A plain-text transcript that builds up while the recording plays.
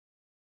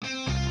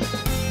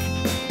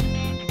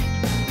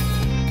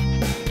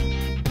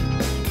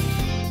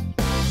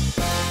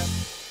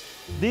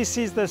This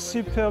is the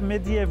super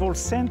medieval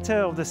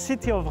center of the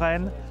city of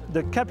Rennes,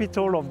 the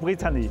capital of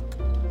Brittany.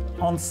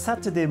 On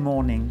Saturday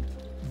morning,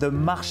 the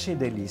Marché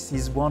des Lys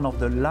is one of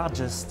the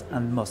largest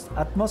and most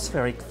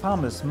atmospheric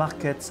farmers'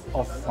 markets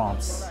of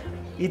France.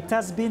 It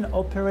has been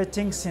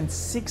operating since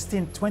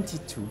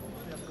 1622,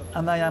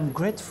 and I am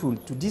grateful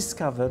to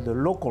discover the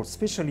local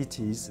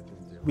specialties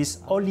with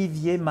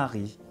Olivier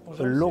Marie,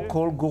 a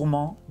local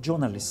gourmand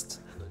journalist.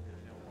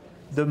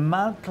 The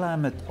mild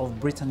climate of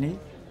Brittany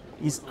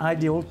is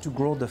ideal to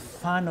grow the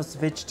finest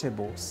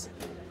vegetables,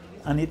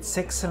 and it's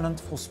excellent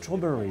for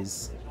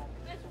strawberries.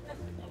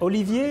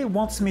 Olivier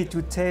wants me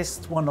to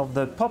taste one of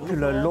the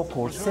popular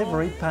local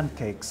savory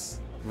pancakes.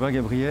 Voilà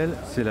Gabriel,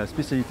 c'est la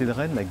spécialité de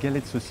Rennes, la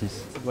galette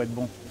saucisse. Ça doit être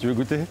bon. Tu veux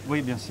goûter?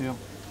 Oui, bien sûr.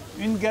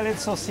 Une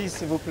galette saucisse,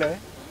 s'il vous plaît.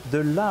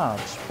 The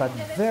large but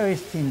very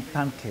thin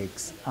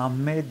pancakes are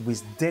made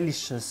with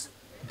delicious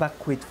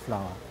buckwheat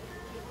flour.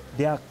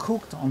 They are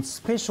cooked on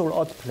special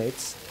hot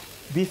plates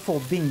before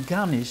being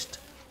garnished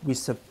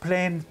with a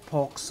plain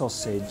pork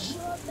sausage.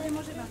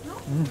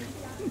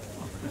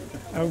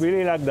 I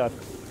really like that.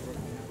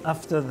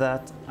 After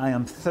that, I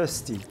am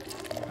thirsty,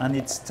 and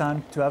it's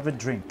time to have a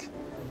drink.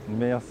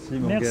 Merci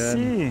Morgane.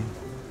 Merci.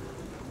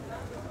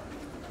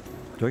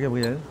 Tu vois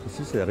Gabriel,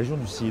 ici c'est la région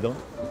du cidre.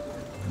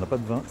 On n'a pas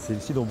de vin, c'est le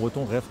cidre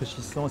breton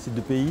rafraîchissant, un cidre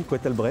de pays,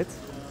 Coëtalbret.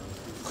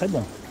 Très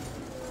bon.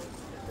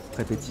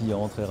 Très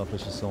pétillant, très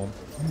rafraîchissant.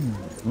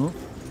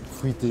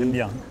 Fruité. J'aime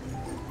bien.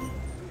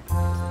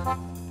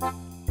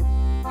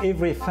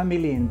 Every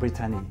family in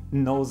Brittany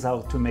knows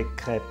how to make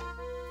crêpes.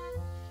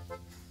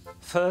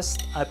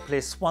 First, I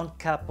place 1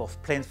 cup of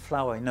plain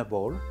flour in a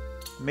bowl,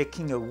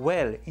 making a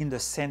well in the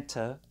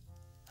center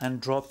and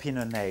drop in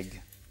an egg.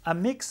 I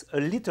mix a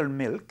little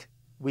milk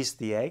with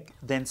the egg,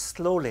 then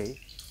slowly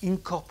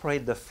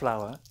incorporate the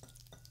flour,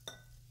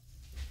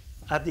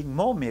 adding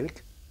more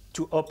milk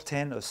to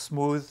obtain a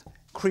smooth,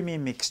 creamy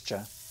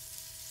mixture.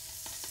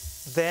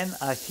 Then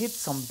I heat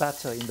some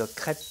butter in the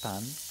crepe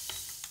pan,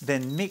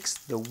 then mix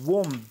the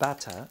warm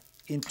batter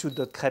into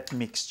the crepe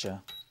mixture.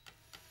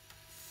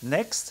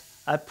 Next,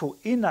 I pour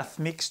enough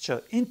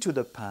mixture into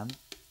the pan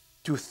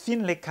to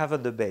thinly cover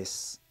the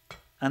base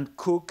and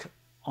cook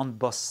on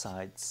both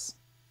sides.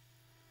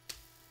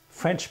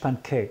 French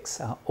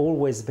pancakes are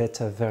always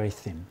better very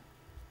thin.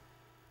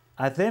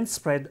 I then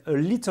spread a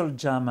little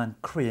jam and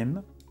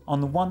cream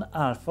on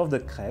 1/2 of the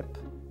crepe,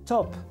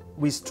 top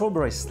with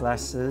strawberry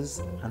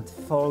slices and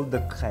fold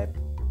the crepe.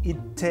 It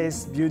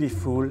tastes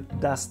beautiful,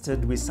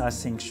 dusted with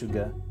icing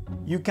sugar.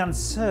 You can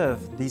serve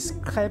this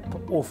crêpe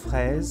aux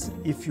fraises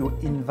if you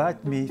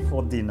invite me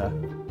for dinner.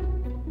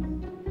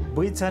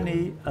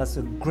 Brittany has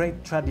a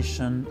great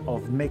tradition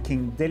of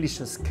making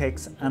delicious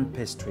cakes and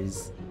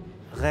pastries.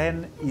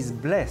 Rennes is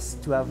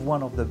blessed to have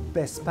one of the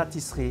best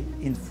patisseries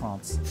in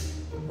France,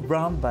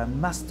 run by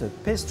master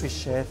pastry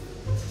chef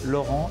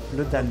Laurent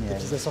Le Daniel.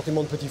 Des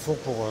assortiments de petits fours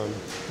pour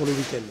le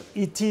week-end.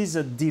 It is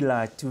a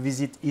delight to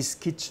visit his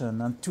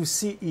kitchen and to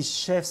see his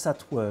chefs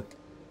at work,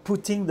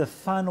 putting the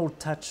final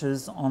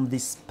touches on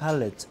this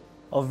palette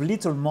of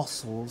little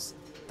morsels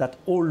that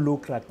all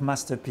look like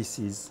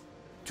masterpieces.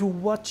 To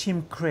watch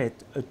him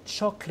create a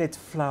chocolate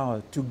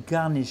flower to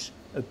garnish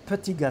a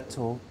petit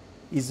gâteau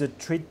is a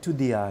treat to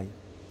the eye.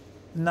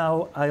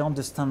 Now I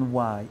understand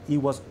why he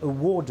was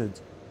awarded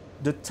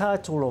the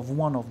title of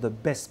one of the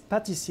best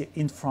pâtissiers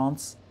in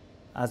France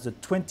as a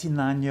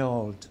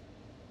 29-year-old.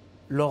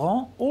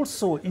 Laurent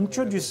also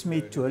introduced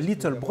me to a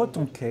little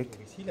breton cake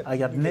I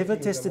had never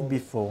tasted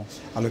before.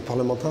 Alors, le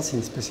parlementin, c'est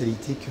une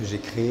spécialité que j'ai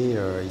créée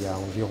il y a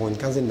environ une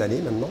quinzaine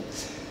d'années maintenant,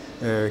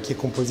 qui est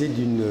composée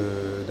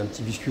d'un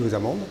petit biscuit aux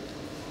amandes,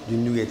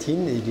 d'une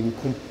nougatine et d'une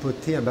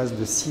compotée à base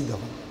de cidre.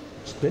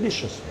 It's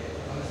delicious.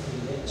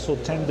 So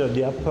tender,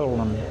 the apple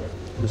and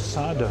the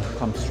cider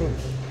comes through.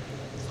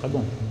 Très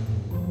bon.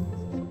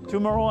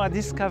 Tomorrow I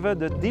discover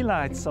the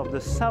delights of the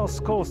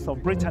south coast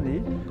of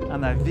Brittany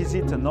and I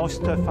visit an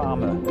oyster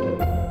farmer.